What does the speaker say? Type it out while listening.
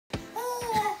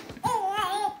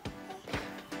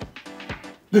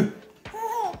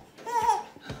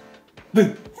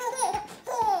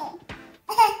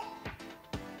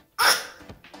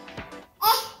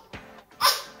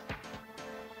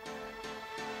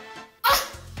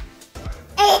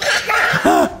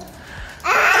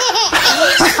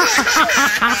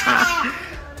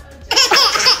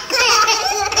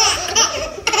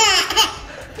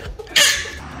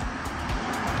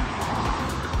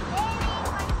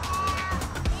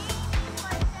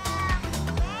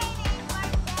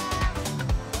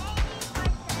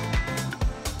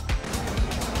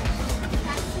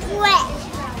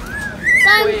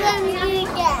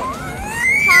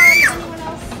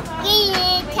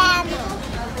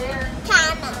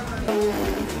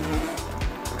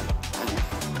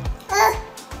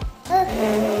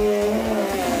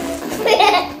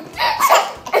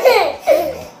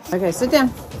Okay, sit down.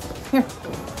 Here.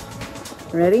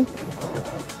 Ready?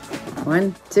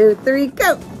 1, 2, 3,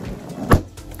 go!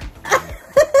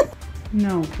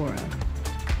 No, Cora.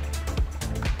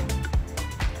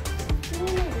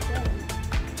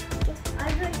 Are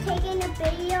you taking a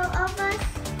video of us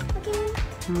again?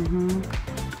 Mm-hmm.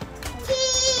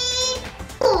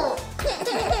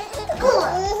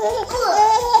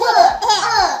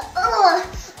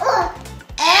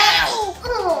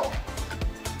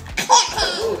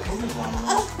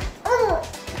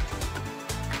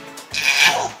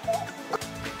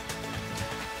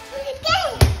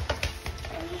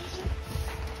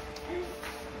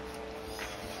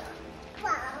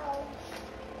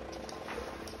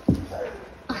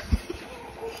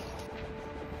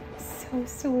 So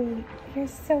sweet. You're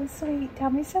so sweet. Tell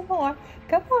me some more.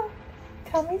 Come on.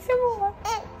 Tell me some more.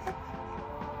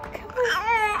 Come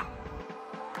on.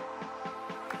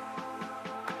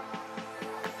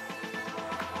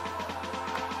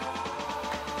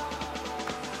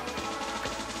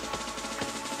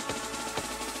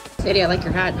 Sadie, I like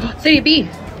your hat. Sadie, B.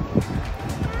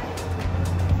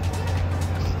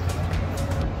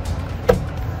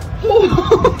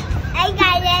 I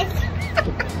got it.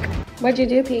 What'd you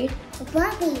do, P? A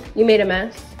puppy. You made a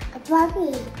mess? A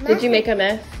puppy. Did you make a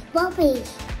mess? Puppy.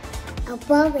 A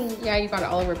puppy. Yeah, you got it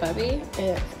all over Bubby,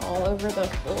 and it's all over the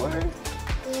floor.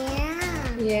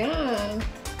 Yeah. Yeah,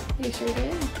 you sure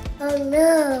did. Oh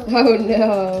no. Oh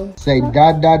no. Say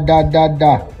da da da da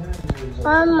da.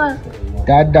 Mama.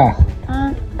 Da da.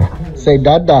 Say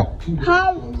da da.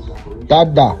 Hi. Da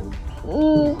da.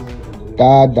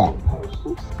 Da da.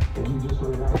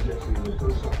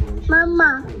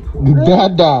 Mama. Da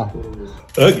da.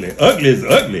 Ugly. Ugly is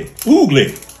ugly.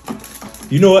 Oogly.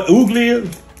 You know what oogly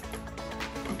is?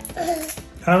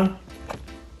 Huh?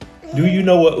 Do you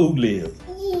know what oogly is?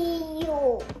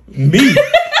 You. Me.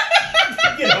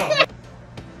 Get off.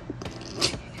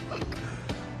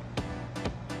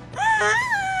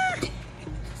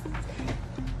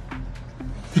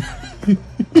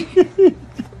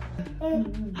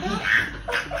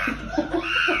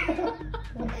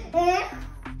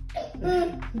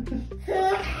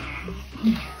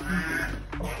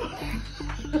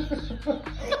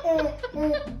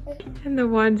 And the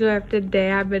ones who have to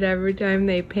dab it every time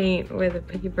they paint with a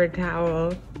paper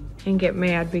towel and get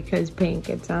mad because paint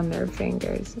gets on their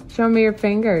fingers. Show me your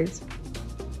fingers.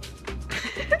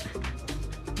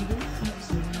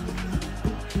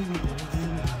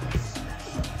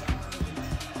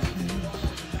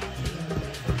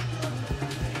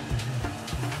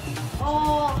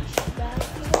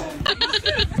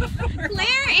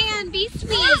 Claire Ann, be sweet.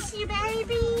 Bless you,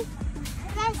 baby.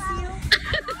 Bless you.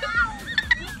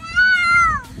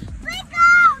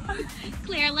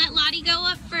 Claire, let Lottie go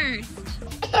up first.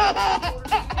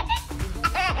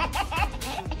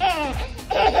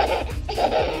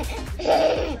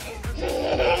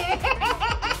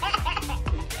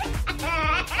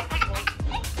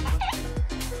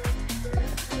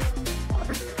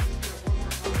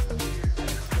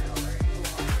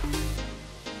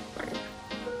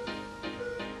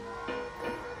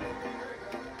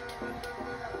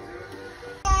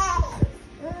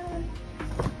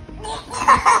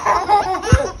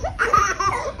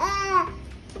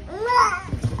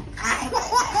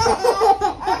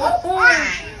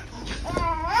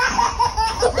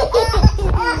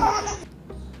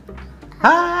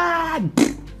 Hi.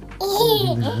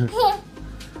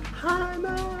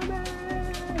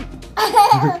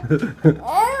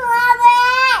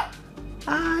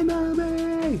 Hi,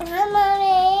 Mommy. Hi,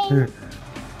 Mommy.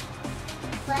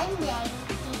 One day,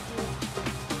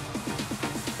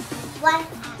 one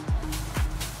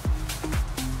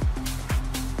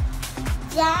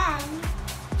Jen,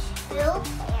 2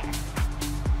 pair.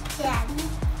 Jen.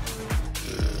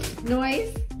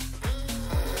 Noise.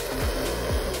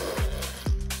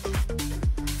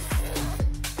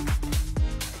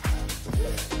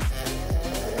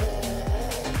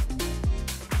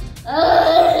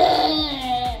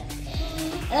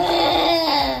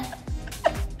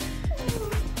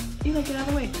 Eli, get out of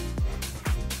the way.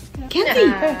 Kenzie!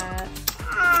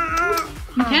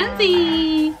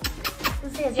 Mackenzie!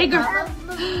 Hey, girl.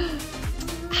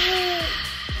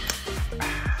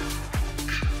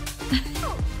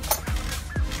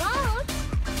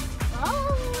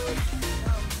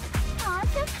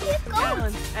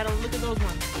 Adam, look at those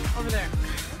ones. Over there.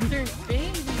 They're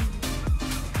babies.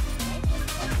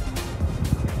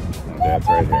 Dad's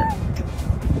right here.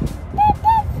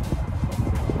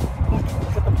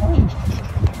 Look at the plane.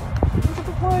 Look at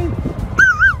the plane.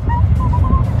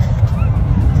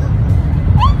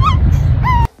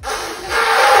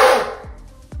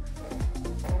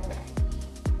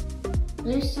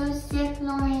 You're so sick,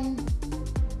 Lauren.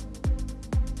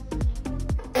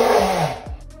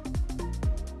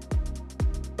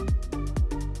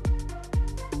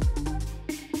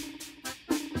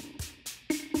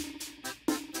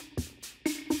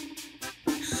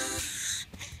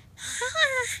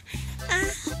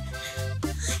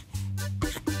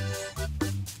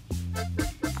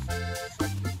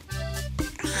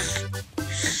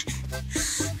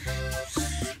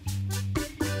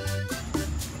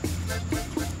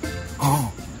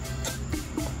 Oh.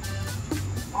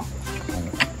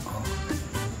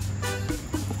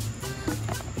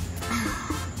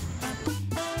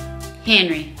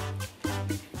 Henry,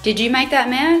 did you make that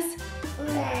mess?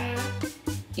 Nah.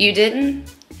 You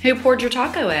didn't? Who poured your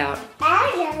taco out?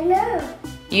 I don't know.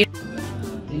 You.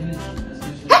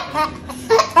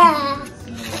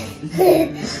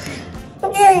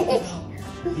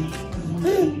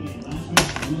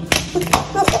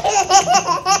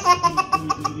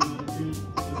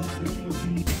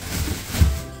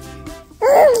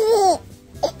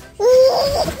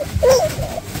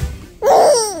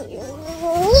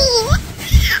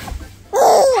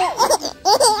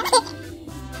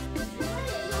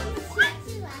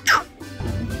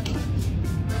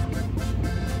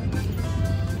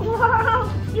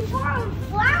 Wow, you're pouring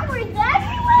flowers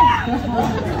everywhere.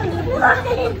 What?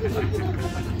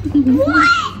 What?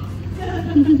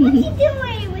 What you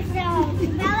doing with those,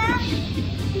 Bella?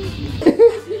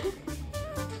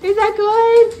 Is that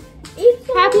good?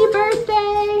 Happy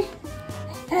birthday!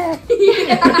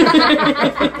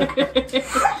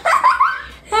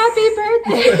 Happy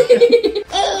birthday!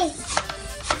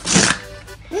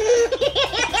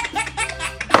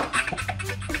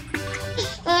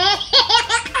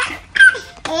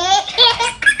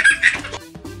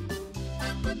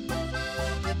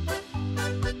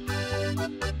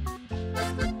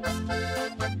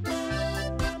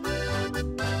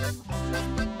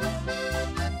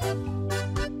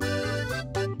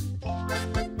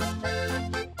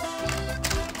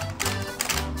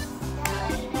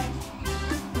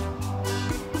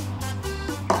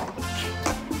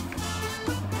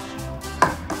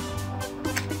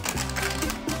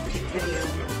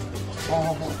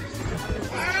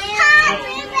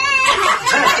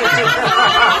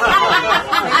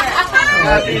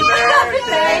 Happy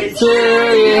birthday to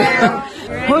you.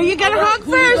 Who you gonna hug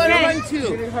first?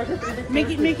 Make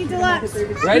it deluxe.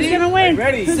 Ready? Who's gonna win?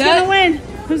 Ready. Who's gonna win?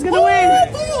 Who's gonna win?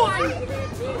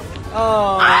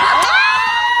 Oh.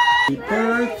 Happy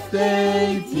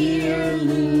birthday, dear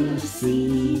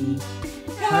Lucy.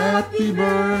 Happy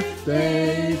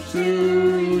birthday to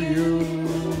you.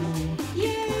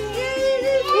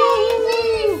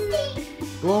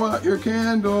 Blow out your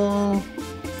candle.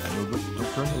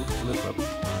 Don't turn the lip up.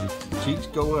 Cheeks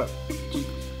go up. Cheeks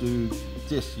do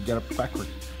this. You got it backward.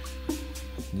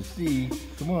 You see.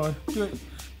 Come on. Do it.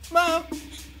 Smile.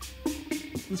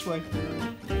 This way.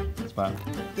 Smile.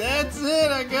 That's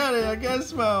it. I got it. I got a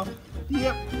smile.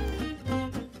 Yep.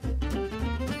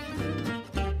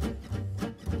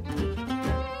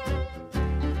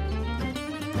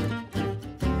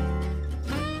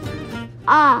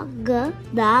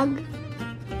 Dog.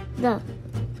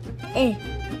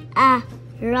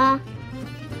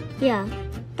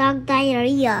 Dog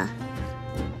diarrhea.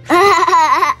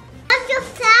 Your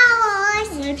flowers.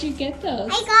 Where'd you get those?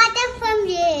 I got them from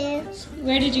you.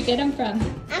 Where did you get them from?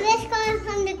 I'm just going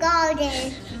from the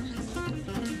garden.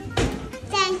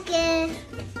 Thank you.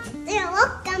 You're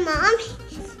welcome, Mom.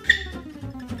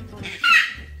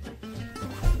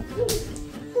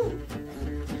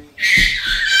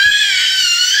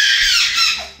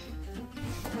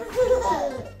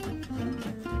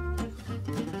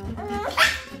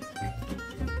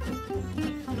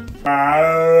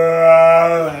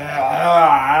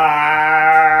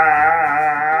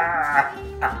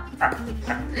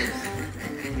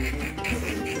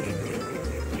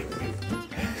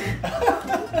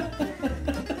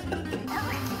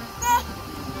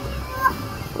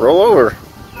 Roll over.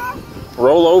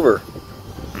 Roll over.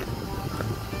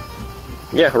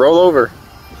 Yeah, roll over.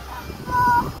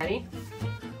 Ready?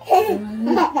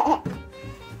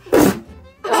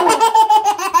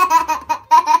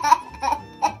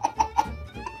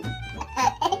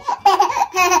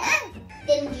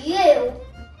 Then you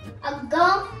are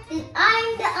going, then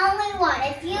I'm the only one.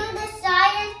 If you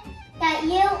decided that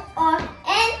you are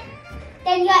in,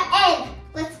 then you're in.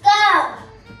 Let's go.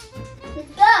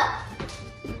 Let's go.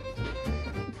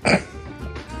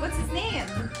 What's his name?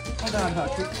 Hold on,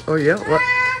 Huck. Oh yeah, what?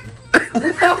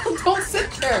 Don't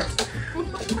sit there.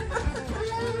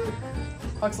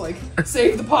 Huck's like,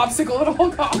 save the popsicle at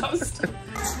all costs.